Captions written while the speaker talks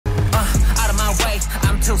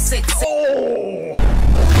too sick. Oh!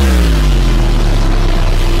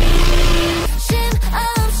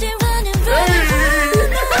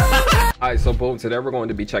 Alright, so boom, today we're going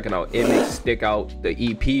to be checking out NMIXX Stick Out, the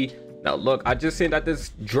EP. Now look, I just seen that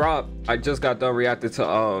this drop. I just got done reacting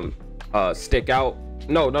to Stick Out.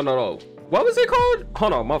 No. What was it called?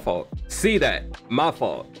 Hold on, my fault. See That. My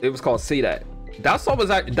fault. It was called See That. That song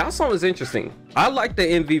was interesting. I like the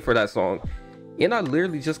MV for that song. And I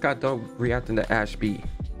literally just got done reacting to Ashby.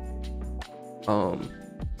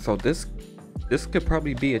 So this could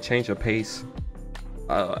probably be a change of pace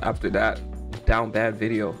after that Down Bad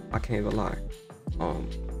video. I can't even lie.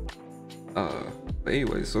 But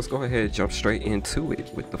anyways, let's go ahead and jump straight into it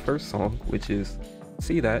with the first song, which is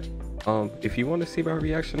See That. If you want to see my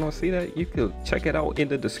reaction on See That, you could check it out in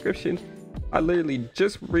the description. I literally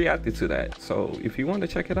just reacted to that, so if you want to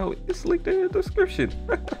check it out, it's linked in the description.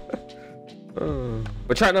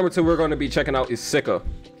 But track number 2 we're going to be checking out is SICKUHH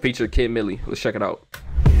featured Kid Millie. Let's check it out.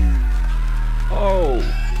 Oh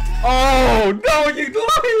no, you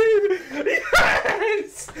lying!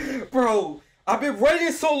 Yes, bro. I've been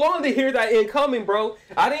waiting so long to hear that Incoming, bro.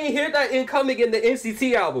 I didn't hear that Incoming in the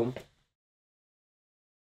NCT album,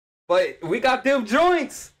 but we got them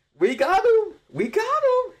joints. We got them.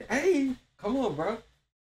 Hey, come on, bro.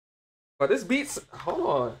 But this beats. Hold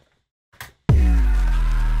on.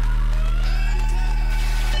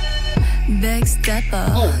 Backstepper.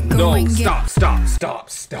 Oh no! Stop.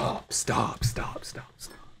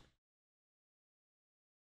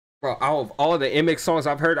 Bro, out of all the NMIXX songs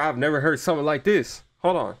I've heard, I've never heard something like this.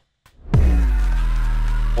 Hold on.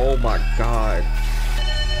 Oh my god.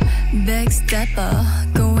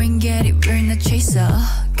 Backstepper, go and get it, we're not chaser.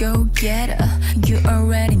 Go get her, you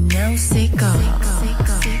already know SICKUHH.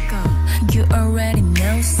 You already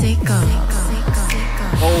know SICKUHH.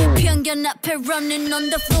 Oh. 편견 앞에 running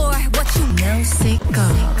on the floor, what you know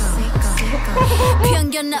SICKUHH.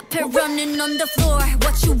 편견 앞에 running on the floor,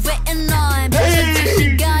 what you waiting on? 미쳐질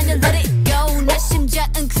시간을 let it go, 내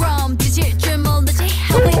심장은 chrome, 뒤질 줄 모르지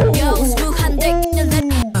how it goes, 무한대 그냥 let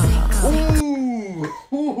it go.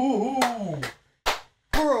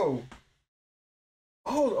 Bro,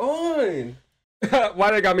 hold on.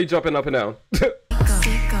 Why they got me jumping up and down?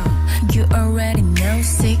 You already know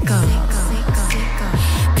SICKUHH.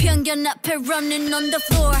 편견 앞에 running on the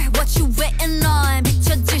floor, what you waiting on?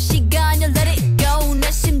 미쳐질 시간을 let it go, 내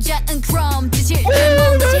심장은 chrome, 뒤질 줄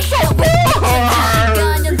모르지 how it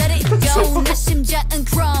goes. Let it go, 내 심장은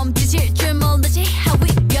chrome, 뒤질 줄 모르지 how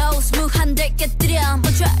it goes. 무한대 깨뜨려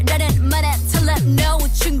멈춰라는 말에 tell it no,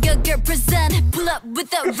 충격을 present, pull up with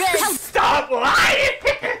the rest. Stop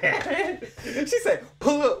lying! She said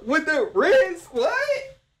pull up with the rest. What?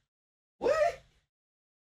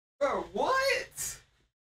 Bro, what?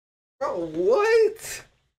 Bro, what?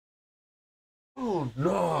 Oh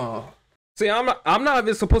no. See, I'm not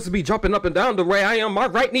even supposed to be jumping up and down the way I am. My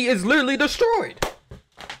right knee is literally destroyed.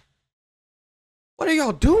 What are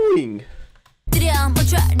y'all doing? How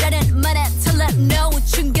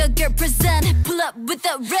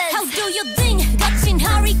do you think? Touching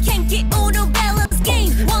hurricane, get all the balance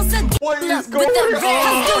game. Once again, what is going on?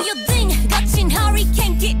 How do you think? Touching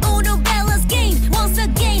hurricane, get all the balance game. Once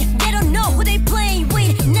again, they don't know who they playing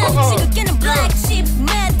with. Now, she getting black sheep.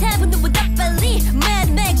 Mad heaven with that belly. Mad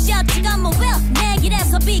Max shot, she got my well. Negative,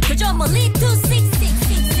 so be, cause I'm a lead 266.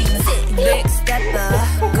 Big stepper,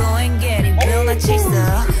 go and get it, will not chase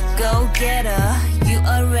her. Go get her, you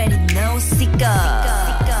already know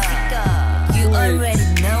SICKUHH. You already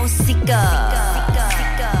know SICKUHH.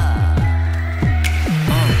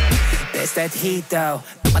 That's that heat though.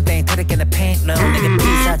 My thing 터득 in the paint low. 내게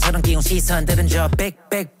피사처럼 끼운 시선들은 저 big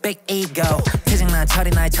ego. 태생난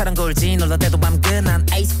철이 나이처럼 굴지 놀라대도 맘 끝난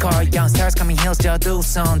ace car. Young stars coming hills 저 두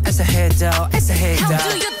손. As a head though. How do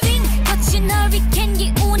you think? Touching hurricane,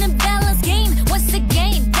 you own a balance game. What's the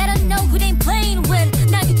game? Better know who they playing with.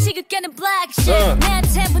 나 규칙을 깨는 black shit. Mad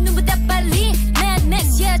heaven with that belly. Mad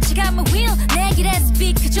Max, yeah, check out my wheel. Negative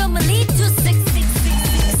speak, cause I'm a lead 266.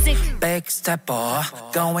 Big stepper,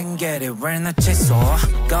 go and get it, we're not chaser.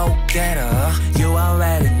 Go get her, you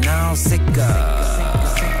already know SICKUHH.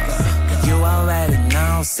 You already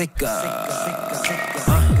know SICKUHH.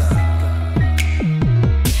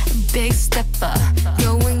 Big stepper,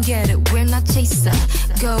 go and get it, we're not chaser.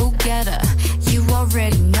 Go get her, you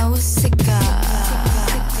already know SICKUHH.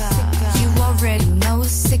 You already know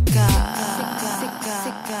SICKUHH.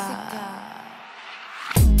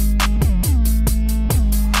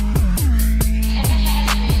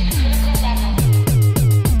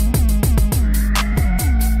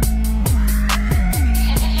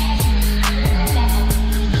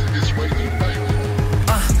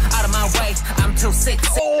 Out of my way, I'm too sick.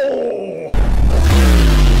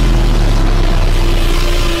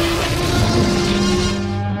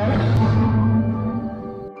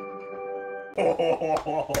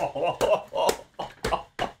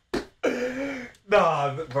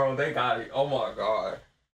 Nah, bro, they got it. Oh my god.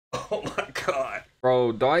 Oh my god.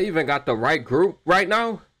 Bro, do I even got the right group right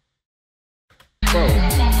now? Bro.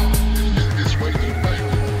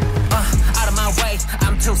 Out of my way,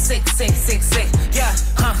 I'm too sick. Yeah,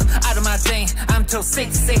 out of my thing, I'm too sick.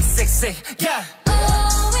 Yeah.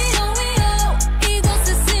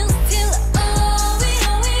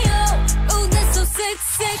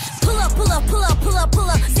 Pull up.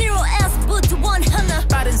 Zero S, put to one 하나.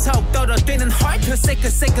 빠른 속도로 뛰는 heart, 그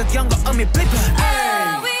새끼 영어 음이 blip.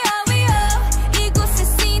 이곳에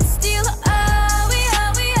scene still.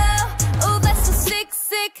 Oh, that's so sick.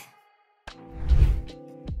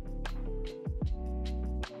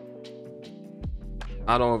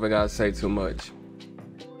 I don't even gotta say too much.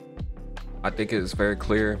 I think it is very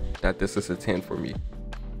clear that this is a 10 for me.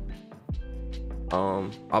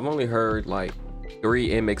 I've only heard like 3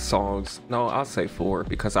 NMIXX songs. No, I'll say 4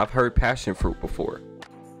 because I've heard Passion Fruit before.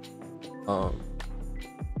 So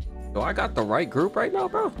I got the right group right now,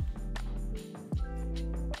 bro.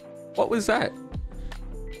 What was that?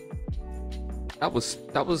 That was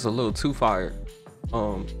a little too fire.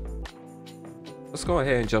 Let's go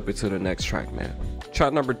ahead and jump into the next track, man.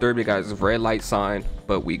 Track number 3, guys, is Red Light Sign,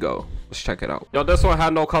 But We Go. Let's check it out. Yo, this one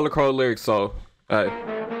had no color code lyrics, so hey.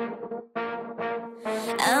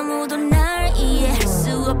 아무도 날 이해할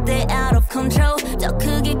수 없대 out of control 더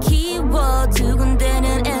크게 키워 두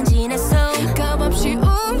군데는 엔진에서 값없이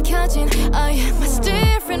움켜진 I am my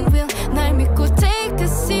steering wheel 날 믿고 take a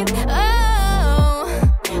seat oh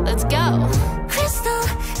let's go crystal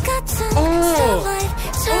같은 starlight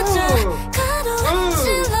찾아가도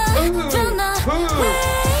질러 변화 왜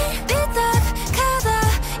삐딱하다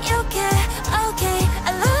이렇게 okay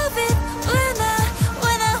I love it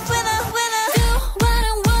when I do what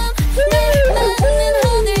I want 나는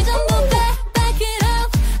하늘 전부 back it up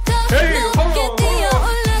더 높게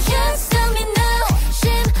뛰어올라 can't stop me now 쉼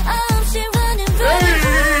없이 running round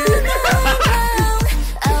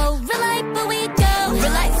oh relight but we go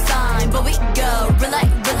relight sign but we go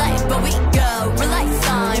relight but we go relight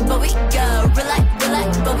sign but we go relight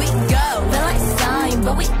but we go relight sign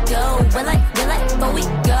but we go relight but we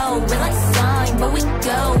go relight sign but we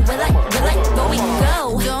go relight but we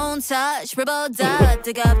go don't touch 불보다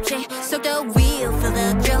뜨겁지 속도 wheel feel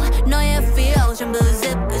the drill 너의 feel 전부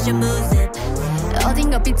zip cause you move it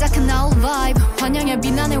어딘가 삐딱한 our vibe 환영의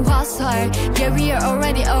비난의 화살 yeah we are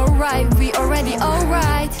already alright we already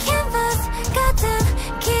alright canvas 같은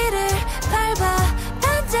길을 밟아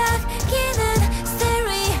반짝이는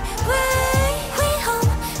stairway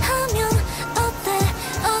위험하면 어때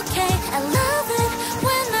okay I love it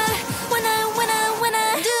when I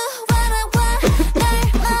do what I want 날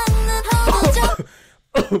막는 허무적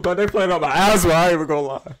But they playing on my ass, I ain't even gonna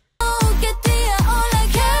lie. 높게 뛰어올라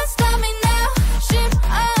can't stop me now 쉼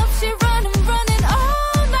없이 running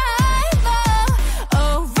all night long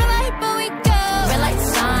oh relight but we go relight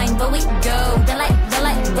sign but we go relight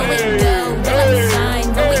but we go relight sign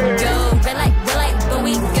but we go relight but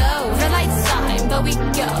we go relight sign but we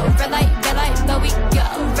go relight but we go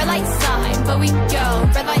relight sign but we go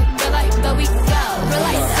relight but we go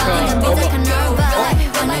relight sign but we go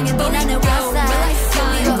환영의 비난의 화살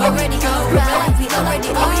we already alright we already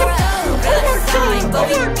alright relight sign but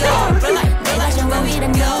we go relight 내가 정보이란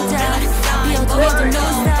여자 비어도이던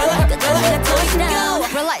노사 끝까지 보이나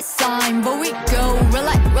relight sign but we go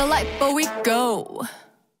relight but we go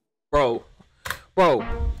Bro,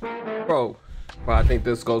 I think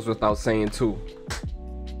this goes without saying too.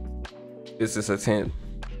 This is a 10.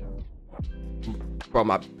 Bro,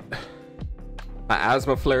 my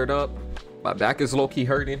asthma flared up. My back is low-key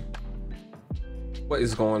hurting. What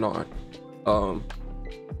is going on?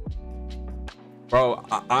 Bro,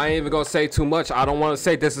 I ain't even gonna say too much. I don't want to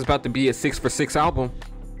say this is about to be a 6 for 6 album.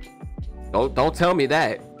 Don't tell me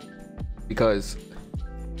that, because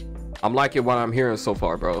I'm liking what I'm hearing so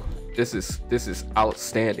far, bro. This is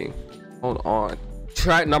outstanding. Hold on.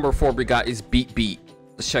 Track number 4 we got is Beat.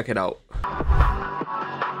 Let's check it out.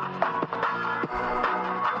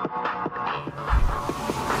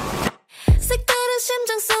 색다른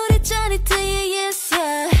심장 소리 짜릿해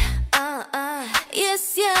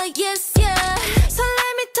yes yeah yes yeah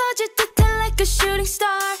설렘이 터질 듯해 like a shooting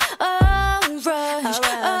star oh rush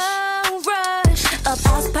up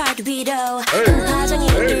house party 위로 그 화장이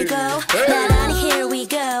흔들고 나란히 here we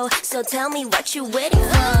go so tell me what you waiting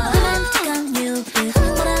for romantic한 뮤비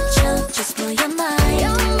몰아쳐 just blow your mind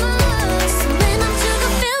숨을 멈추고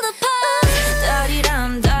feel the pulse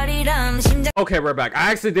다리람 심장 Okay, we're back.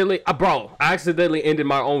 I accidentally ended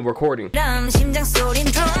my own recording. 심장 소린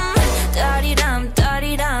통 따리람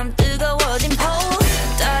뜨거워진 pole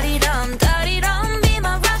따리람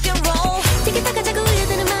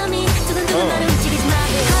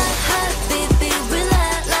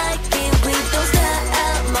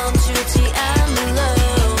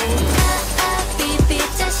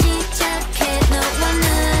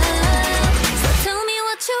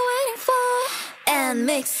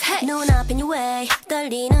NMIXX 눈앞인 your way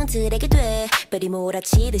떨리는 트랙이 돼 별이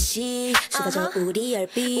몰아치듯이 쏟아져 우리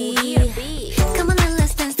열빛 Come on and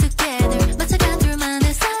let's dance together 맞춰가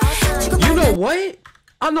둘만의 사이 You know what?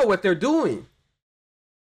 I know what they're doing.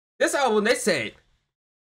 This album, they said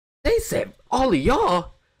all of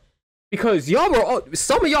y'all, because y'all were all,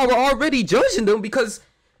 some of y'all were already judging them because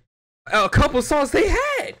a couple songs they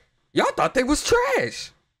had, y'all thought they was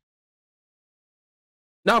trash.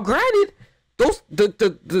 Now, granted, those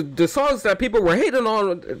the songs that people were hating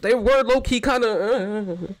on, they were low key kind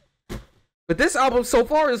of. But this album so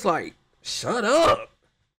far is like, shut up,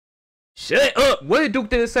 shut up. What did Duke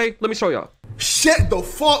didn't say? Let me show y'all. Shut the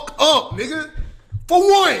fuck up, nigga. For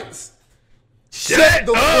once. Shut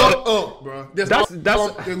the up. fuck up, bro. That's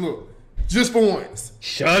look. Just for once.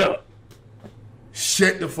 Shut up.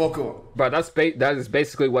 Shut the fuck up. Bro, that is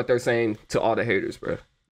basically what they're saying to all the haters, bro.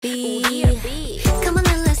 Come on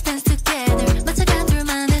and let's dance together 맞춰가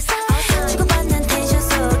둘만의 사이 주고받는 텐션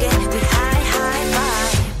속에 we high high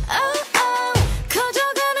Oh oh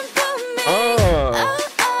커져가는 꿈이 Oh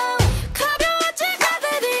oh 가벼워진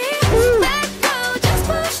gravity Let go just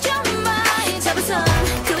push your mind 잡아선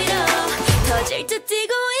그 위로 터질 듯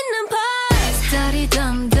뛰고 있는 pulse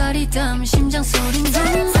다리담 심장 소린 좀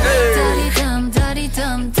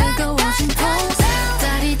다리담 뜨거워진 pulse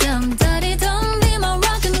다리담 be my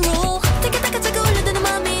rock and roll 티켓타카 자꾸 울려드는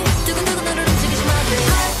맘이 두근두근 너를 움직이지 마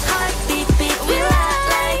Heart beat beat we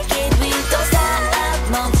like it we don't stop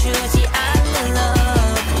멈추지 않는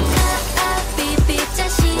love beat beat 자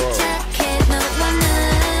시작해 너와 나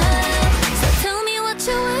So tell me what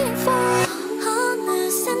you're waiting for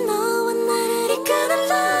어느새 너와 나를 이끄는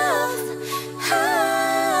love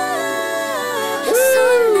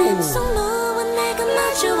손 너와 내가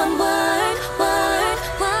마주한 world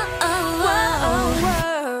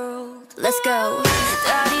Let's go.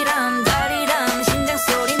 다리람 심장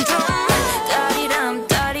소린 좀 다리람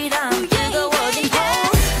뜨거워진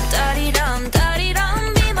pulse 다리람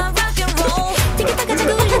be my rock and roll 티켓타카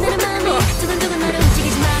자꾸 울려드는 맘이 두근두근 너를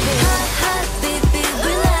움직이지 마 Heart beat beat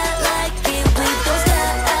we like it we don't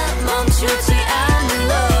stop 멈추지 않는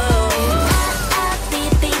love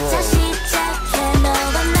beat beat 자 시작해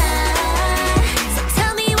너와 나 So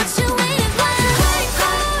tell me what you're waiting for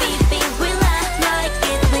Heart beat beat we like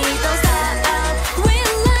it we don't stop We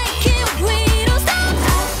like it, we don't stop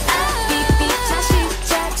beat beat 자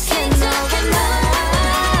시작해 너와 나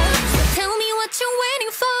So tell me what you're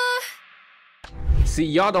waiting for See,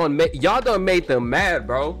 y'all done made them mad,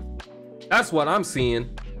 bro. That's what I'm seeing.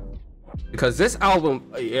 Because this album,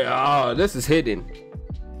 yeah, this is hidden.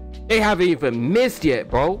 They haven't even missed yet,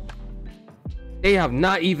 bro. They have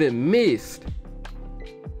not even missed.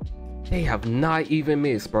 They have not even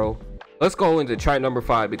missed, bro. Let's go into track number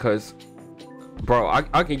 5 because, bro,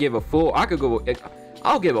 I can give a full.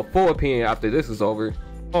 I'll give a full opinion after this is over.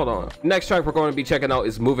 Hold on. Next track we're going to be checking out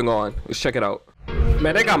is Moving On. Let's check it out.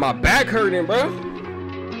 Man, they got my back hurting, bro.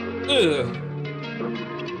 Ugh.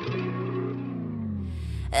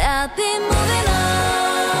 I've been moving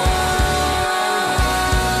on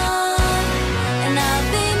And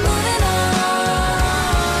I've been moving on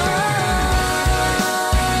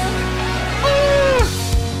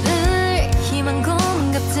늘 희망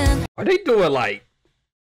고문 같은 Are they doing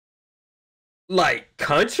like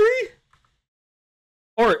country?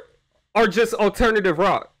 Or just alternative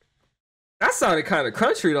rock? That sounded kind of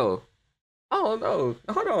country though. I don't know.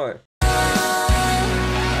 Hold on.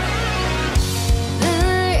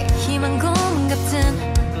 늘 희망 고문 같은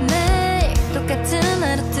매일 똑같은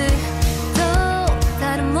하루들 또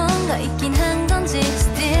다른 뭔가 있긴 한 건지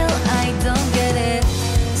Still I don't get it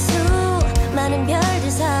수많은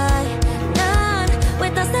별들 사이 난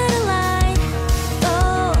왜 또 satellite 또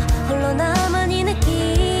홀로 나만 이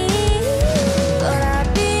느낌 But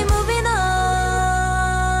I'll be moving on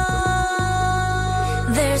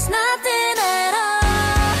There's nothing at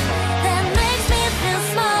all that makes me feel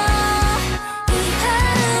small 이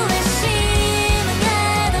하루에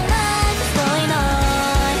심하게도 life is going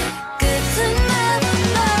on 끝은 never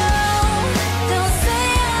know Don't say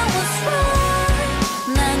I was wrong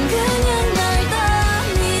난 그냥 널 더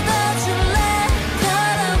믿어줄래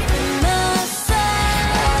Caught up in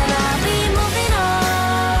myself And I'll be moving on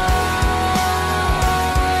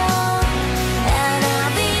And I'll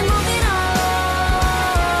be moving on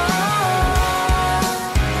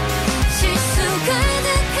실수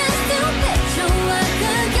가득한 stupid 좋아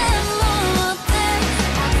그게 못해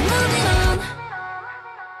I'll be moving on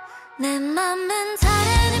내 맘은 다른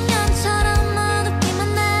인연처럼 어둡기만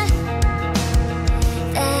해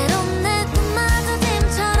때론 내 꿈마저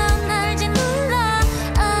짐처럼 날 짓눌러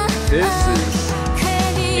This is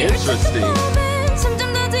괜히 interesting. 흩어진 몸은 잠든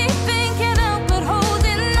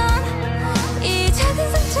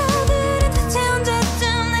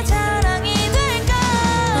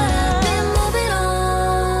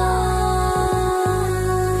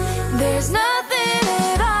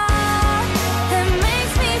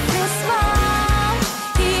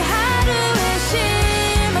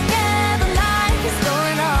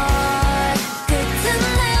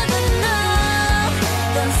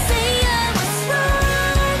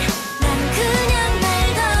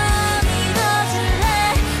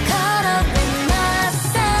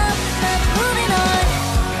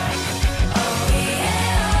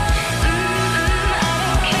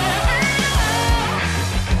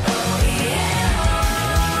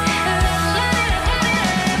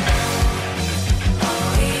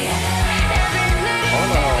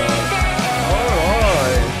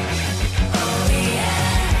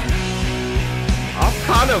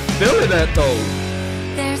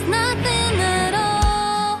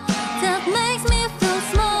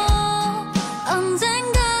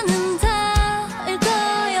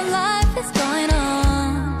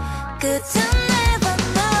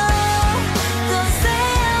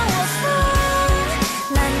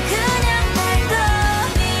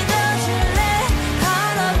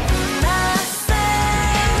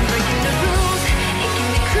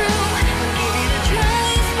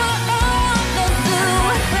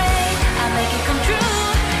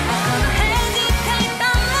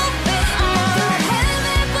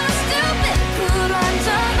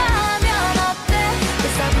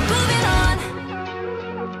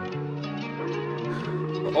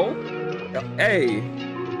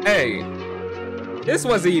hey, this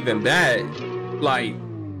wasn't even bad. Like,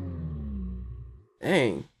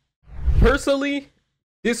 dang. Personally,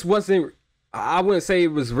 this wasn't, I wouldn't say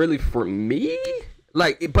it was really for me.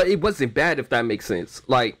 Like, but it wasn't bad, if that makes sense.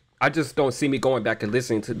 Like, I just don't see me going back and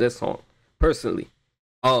listening to this song personally.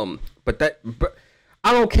 But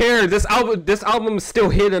I don't care. This album is still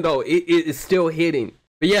hitting though. It is still hitting.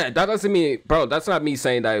 But yeah, that doesn't mean, bro, that's not me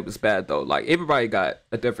saying that it was bad though. Like, everybody got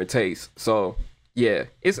a different taste. So yeah,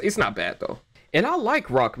 it's not bad though. And I like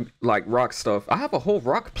rock stuff. I have a whole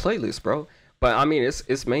rock playlist, bro. But I mean,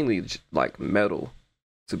 it's mainly like metal,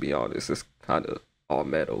 to be honest. It's kind of all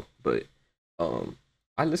metal, but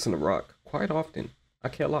I listen to rock quite often. I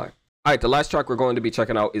can't lie. All right, the last track we're going to be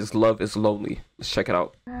checking out is Love Is Lonely. Let's check it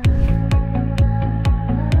out.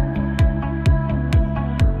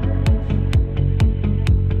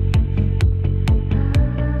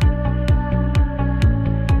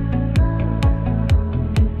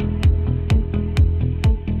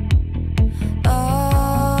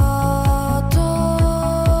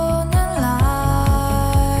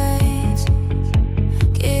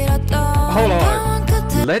 Hold on.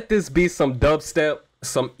 Let this be some dubstep,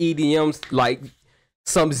 some EDMs, like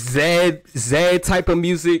some Z type of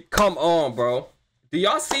music. Come on, bro. Do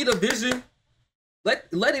y'all see the vision? Let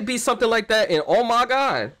it be something like that, and oh my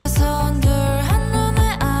god.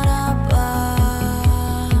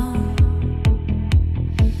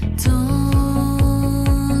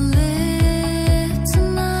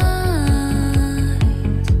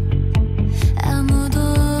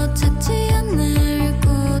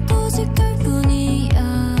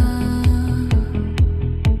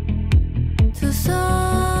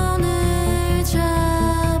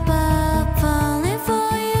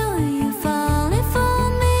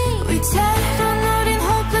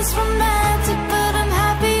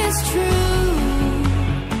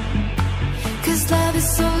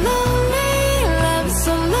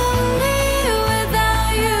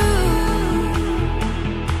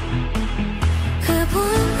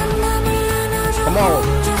 Come on,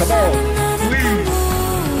 please.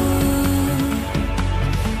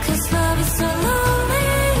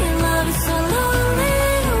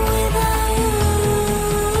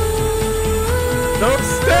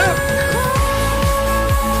 Dubstep.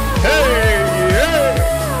 Hey, yeah.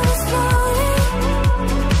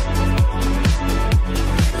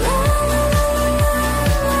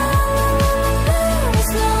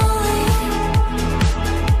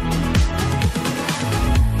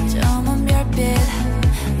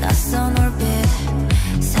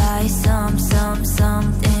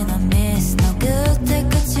 Something I miss. 너 끝에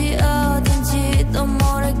끝이 어딘지도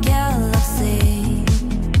모를 galaxy.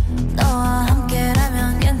 너와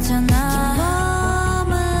함께라면 괜찮아.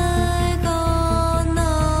 맘을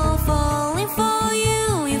건너 falling for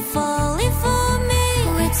you, you're falling for me.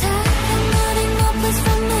 We're tired of letting no place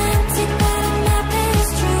romantic, but I'm happy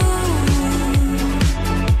it's true.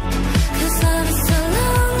 'Cause love is so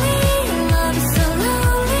lonely, love is so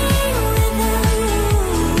lonely without you.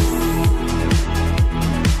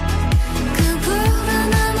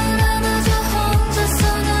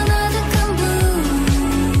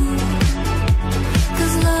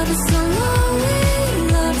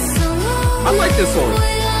 I like this song.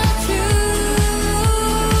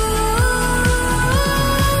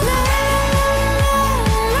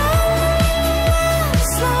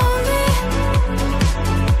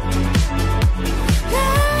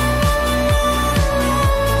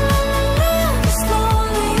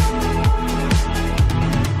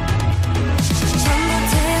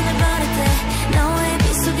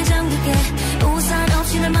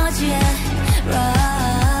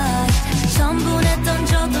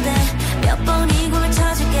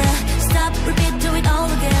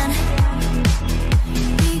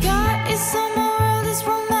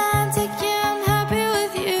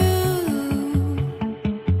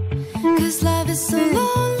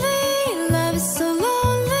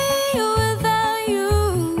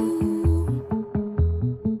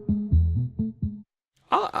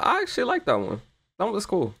 I actually like that one. That one was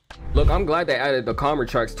cool. Look, I'm glad they added the calmer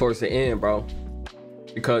tracks towards the end, bro,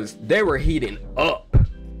 because they were heating up.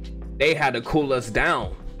 They had to cool us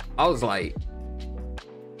down. I was like,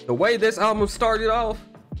 the way this album started off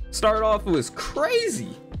was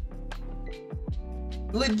crazy.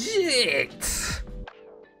 Legit.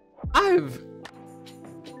 I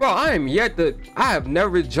have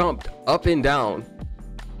never jumped up and down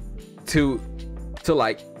to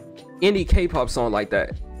like any K-pop song like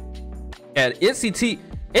that. And NCT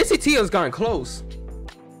has gotten close,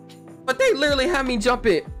 but they literally had me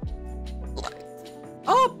jumping like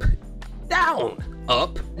up, down,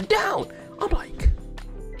 up, down. I'm like,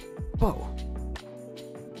 whoa,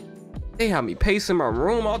 They had me pacing my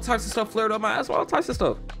room, all types of stuff flared up my ass, all types of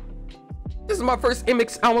stuff. This is my first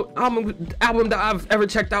NMIXX album that I've ever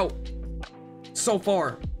checked out so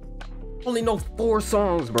far. Only know 4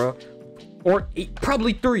 songs, bro, or 8,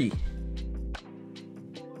 probably 3.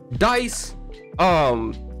 Dice,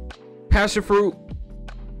 Passion Fruit.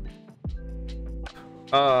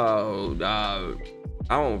 I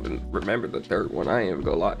don't even remember the 3rd one. I ain't even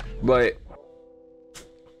gonna lie, but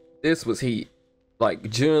this was heat.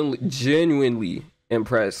 Like genuinely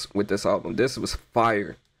impressed with this album. This was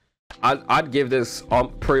fire. I'd give this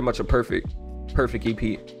pretty much a perfect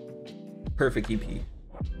EP. Perfect EP.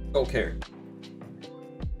 Don't care.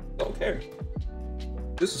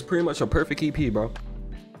 This is pretty much a perfect EP, bro.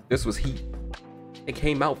 This was heat. It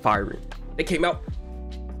came out firing. It came out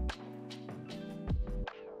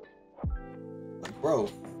like, bro,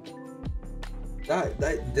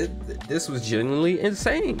 this was genuinely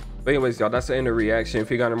insane. But anyways, y'all, that's the end of the reaction.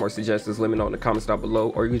 If you got any more suggestions, let me know in the comments down below,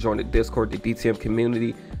 or you can join the Discord, the DTM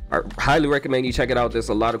community. I highly recommend you check it out. There's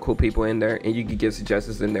a lot of cool people in there, and you can give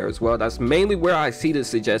suggestions in there as well. That's mainly where I see the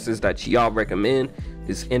suggestions that y'all recommend,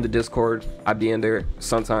 is in the Discord. I be in there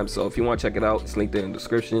sometimes, so if you want to check it out, it's linked in the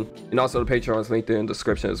description. And also the Patreon is linked in the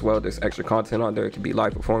description as well. There's extra content on there. It could be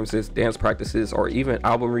live performances, dance practices, or even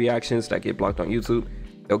album reactions that get blocked on YouTube.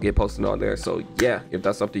 They'll get posted on there. So yeah, if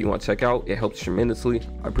that's something you want to check out, it helps tremendously.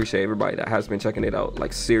 I appreciate everybody that has been checking it out.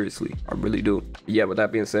 Like, seriously, I really do. Yeah, with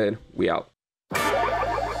that being said, we out. We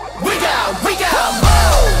go.